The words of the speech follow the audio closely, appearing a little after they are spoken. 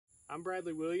I'm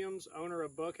Bradley Williams, owner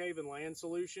of Buckhaven Land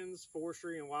Solutions,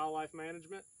 Forestry and Wildlife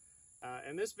Management.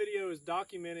 And this video is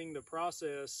documenting the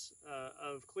process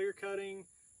of clear cutting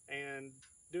and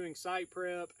doing site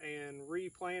prep and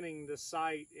replanting the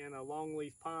site in a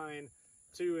longleaf pine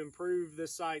to improve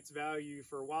this site's value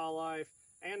for wildlife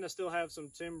and to still have some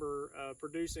timber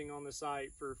producing on the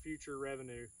site for future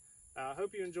revenue. I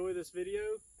hope you enjoy this video,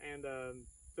 and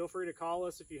feel free to call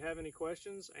us if you have any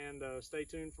questions, and stay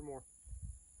tuned for more.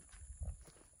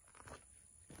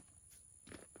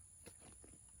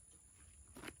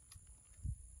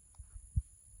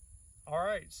 All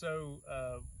right, so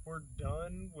we're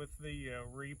done with the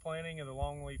replanting of the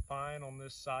longleaf pine on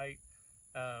this site.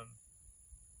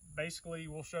 Basically,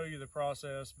 we'll show you the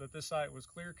process, but this site was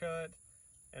clear cut,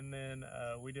 and then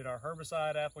we did our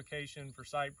herbicide application for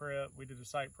site prep. We did a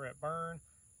site prep burn,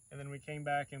 and then we came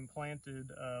back and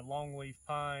planted longleaf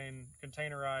pine,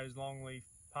 containerized longleaf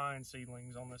pine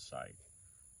seedlings on this site.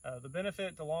 The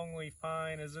benefit to longleaf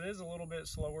pine is it is a little bit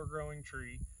slower growing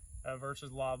tree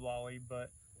versus loblolly, but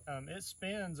it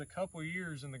spends a couple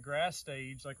years in the grass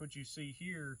stage, like what you see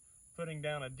here, putting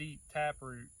down a deep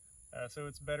taproot. So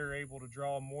it's better able to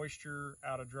draw moisture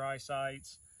out of dry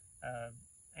sites,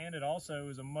 and it also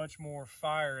is a much more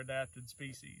fire adapted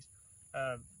species.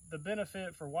 The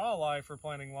benefit for wildlife for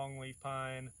planting longleaf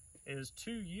pine is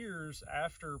 2 years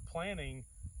after planting,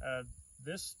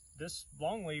 this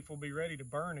longleaf will be ready to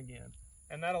burn again.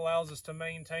 And that allows us to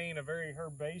maintain a very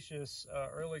herbaceous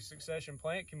early succession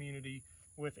plant community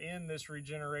within this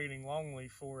regenerating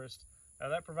longleaf forest.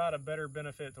 That provide a better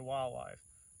benefit to wildlife.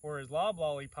 Whereas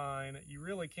loblolly pine, you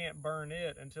really can't burn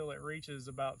it until it reaches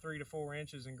about 3 to 4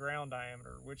 inches in ground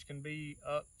diameter, which can be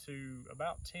up to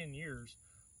about 10 years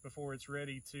before it's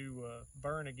ready to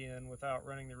burn again without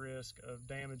running the risk of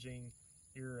damaging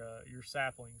your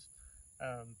saplings.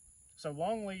 So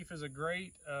longleaf is a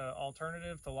great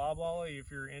alternative to loblolly if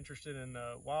you're interested in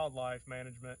wildlife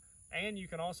management, and you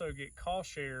can also get cost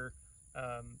share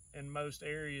in most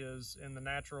areas in the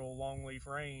natural longleaf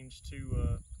range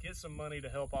to get some money to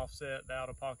help offset the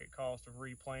out-of-pocket cost of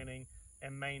replanting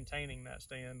and maintaining that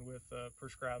stand with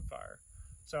prescribed fire.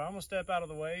 So I'm gonna step out of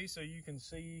the way so you can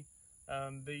see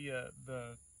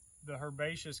the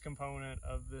herbaceous component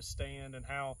of this stand and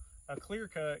how a clear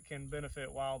cut can benefit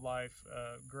wildlife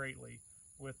greatly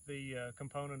with the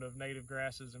component of native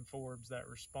grasses and forbs that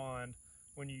respond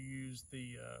when you use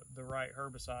the right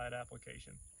herbicide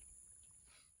application.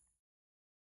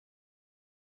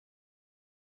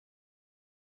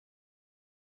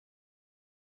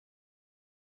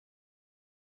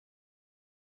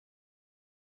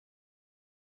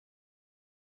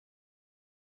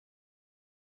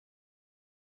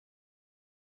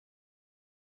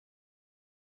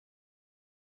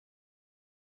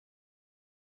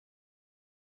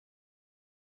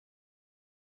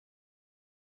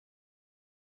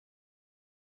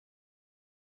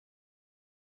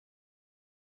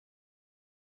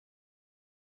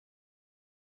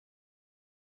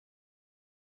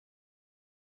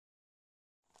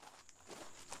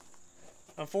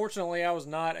 Unfortunately, I was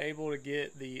not able to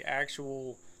get the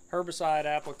actual herbicide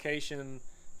application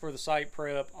for the site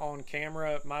prep on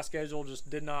camera. My schedule just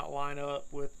did not line up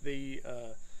with the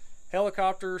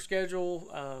helicopter schedule,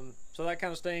 so that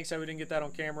kind of stinks that we didn't get that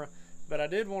on camera. But I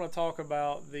did want to talk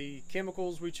about the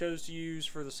chemicals we chose to use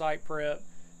for the site prep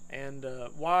and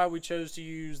why we chose to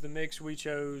use the mix we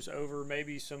chose over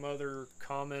maybe some other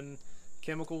common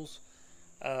chemicals.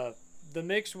 The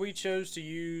mix we chose to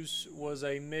use was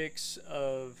a mix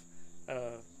of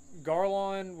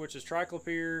Garlon, which is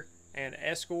triclopyr, and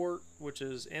Escort, which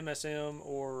is MSM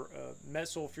or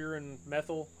methylfuran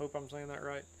methyl, hope I'm saying that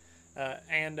right,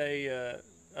 and a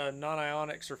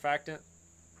non-ionic surfactant.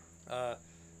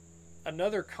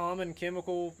 Another common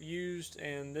chemical used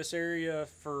in this area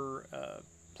for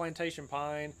plantation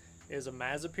pine is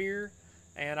imazapyr.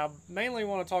 And I mainly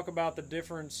want to talk about the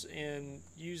difference in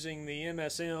using the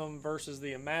MSM versus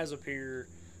the imazapyr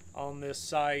on this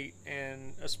site,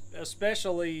 and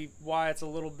especially why it's a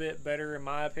little bit better in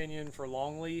my opinion for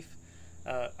longleaf.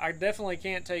 I definitely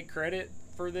can't take credit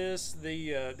for this.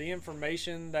 The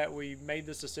information that we made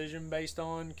this decision based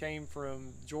on came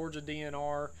from Georgia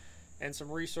DNR and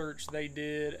some research they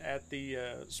did at the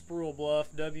Spruill Bluff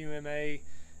WMA,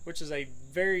 which is a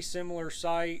very similar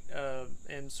site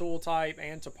in soil type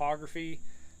and topography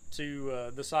to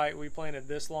the site we planted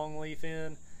this longleaf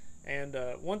in. And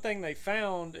one thing they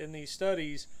found in these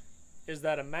studies is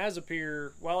that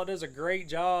imazapyr, while it does a great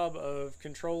job of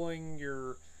controlling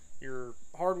your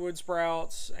hardwood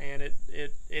sprouts, and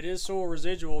it is soil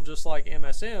residual just like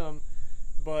MSM,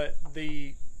 but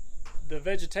the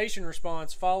vegetation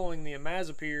response following the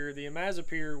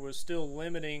imazapyr was still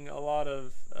limiting a lot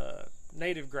of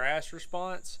native grass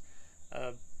response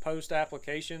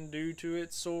post-application due to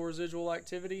its soil residual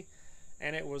activity,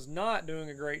 and it was not doing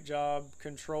a great job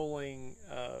controlling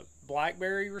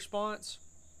blackberry response.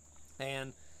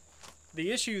 And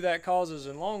the issue that causes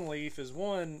in longleaf is,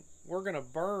 one, we're going to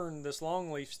burn this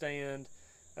longleaf stand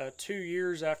 2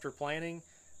 years after planting.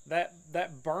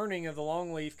 That burning of the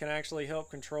longleaf can actually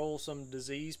help control some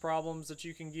disease problems that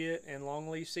you can get in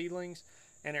longleaf seedlings,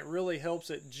 and it really helps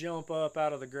it jump up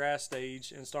out of the grass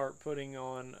stage and start putting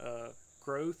on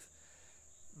growth.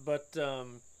 But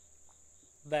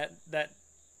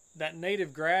that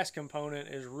native grass component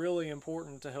is really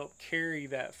important to help carry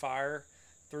that fire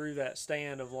through that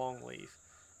stand of longleaf,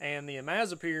 and the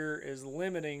imazapyr is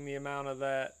limiting the amount of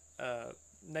that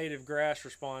native grass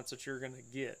response that you're going to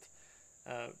get.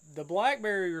 The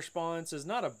blackberry response is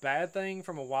not a bad thing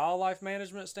from a wildlife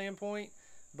management standpoint,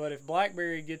 but if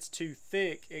blackberry gets too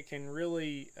thick, it can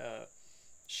really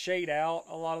shade out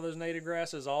a lot of those native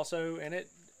grasses also, and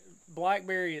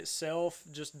blackberry itself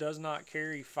just does not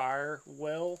carry fire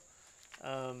well.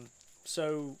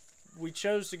 So we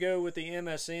chose to go with the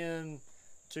MSN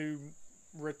to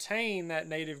retain that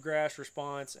native grass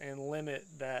response and limit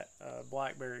that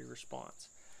blackberry response,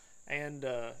 and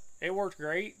it worked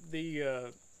great.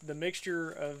 The mixture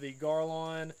of the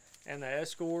Garlon and the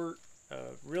Escort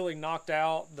really knocked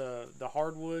out the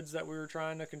hardwoods that we were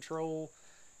trying to control,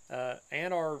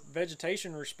 and our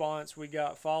vegetation response we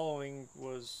got following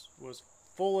was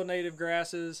full of native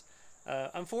grasses.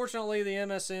 Unfortunately, the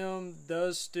MSM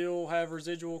does still have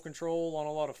residual control on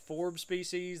a lot of forb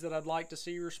species that I'd like to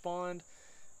see respond,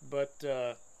 but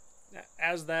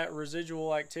as that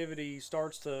residual activity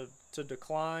starts to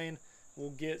decline, we'll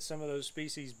get some of those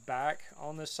species back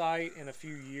on the site in a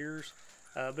few years.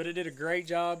 But it did a great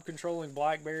job controlling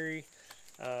blackberry.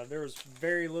 There was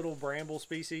very little bramble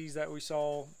species that we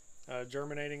saw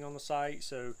germinating on the site,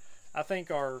 so I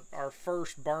think our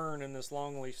first burn in this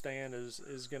longleaf stand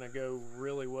is going to go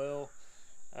really well.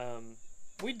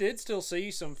 We did still see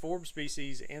some forb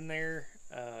species in there.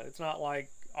 It's not like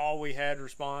all we had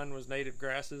respond was native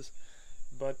grasses,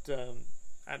 but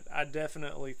I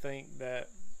definitely think that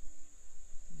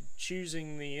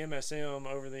choosing the MSM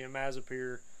over the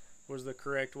imazapyr was the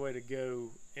correct way to go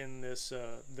in this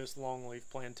this longleaf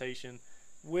plantation,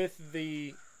 with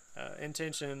the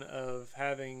intention of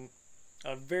having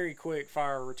a very quick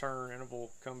fire return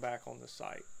interval come back on the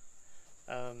site.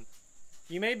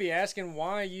 You may be asking,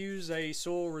 why use a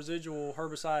soil residual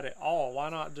herbicide at all? Why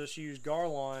not just use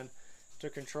Garlon to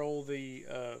control the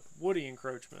woody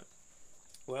encroachment?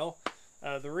 Well,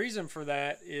 the reason for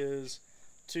that is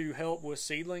to help with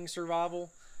seedling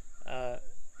survival.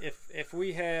 If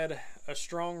we had a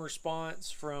strong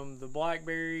response from the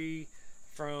blackberry,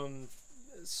 from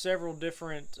several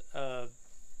different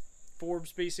forb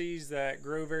species that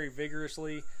grow very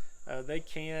vigorously, they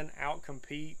can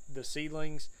outcompete the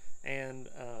seedlings. And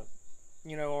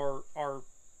you know, our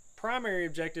primary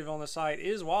objective on the site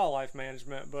is wildlife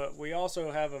management, but we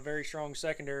also have a very strong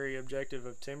secondary objective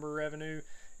of timber revenue,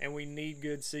 and we need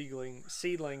good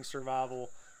seedling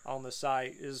survival on the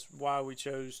site, is why we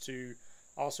chose to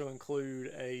also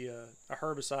include a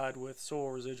herbicide with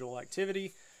soil residual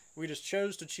activity. We just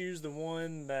chose to choose the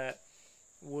one that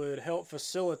would help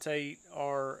facilitate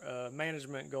our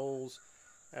management goals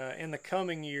in the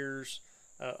coming years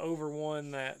over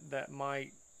one that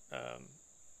might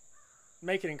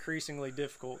make it increasingly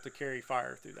difficult to carry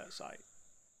fire through that site.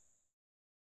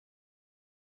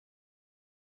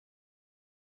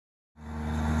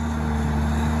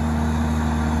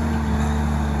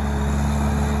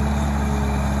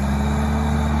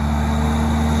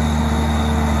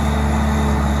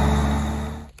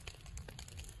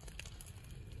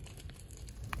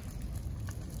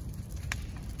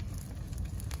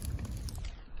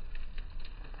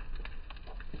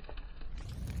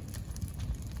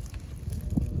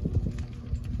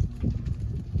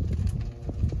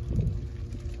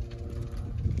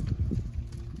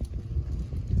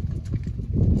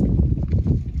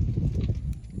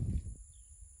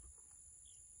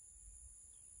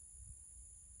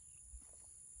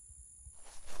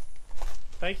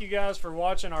 Thank you guys for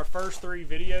watching our first 3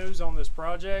 videos on this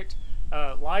project.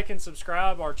 Like and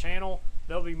subscribe our channel.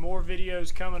 There'll be more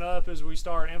videos coming up as we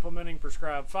start implementing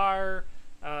prescribed fire,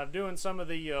 doing some of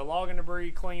the logging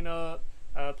debris cleanup,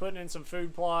 putting in some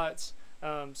food plots.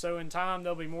 So in time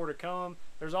there'll be more to come.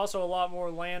 There's also a lot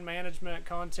more land management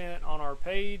content on our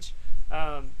page.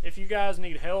 If you guys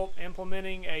need help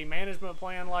implementing a management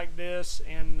plan like this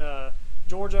in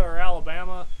Georgia or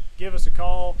Alabama, give us a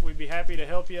call. We'd be happy to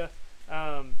help you.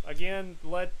 Again,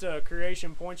 let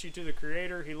creation point you to the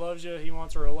Creator. He loves you. He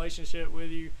wants a relationship with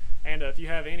you. And if you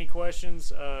have any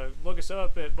questions, look us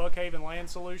up at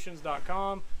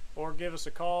buckhavenlandsolutions.com or give us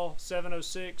a call,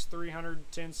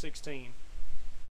 706-300-1016.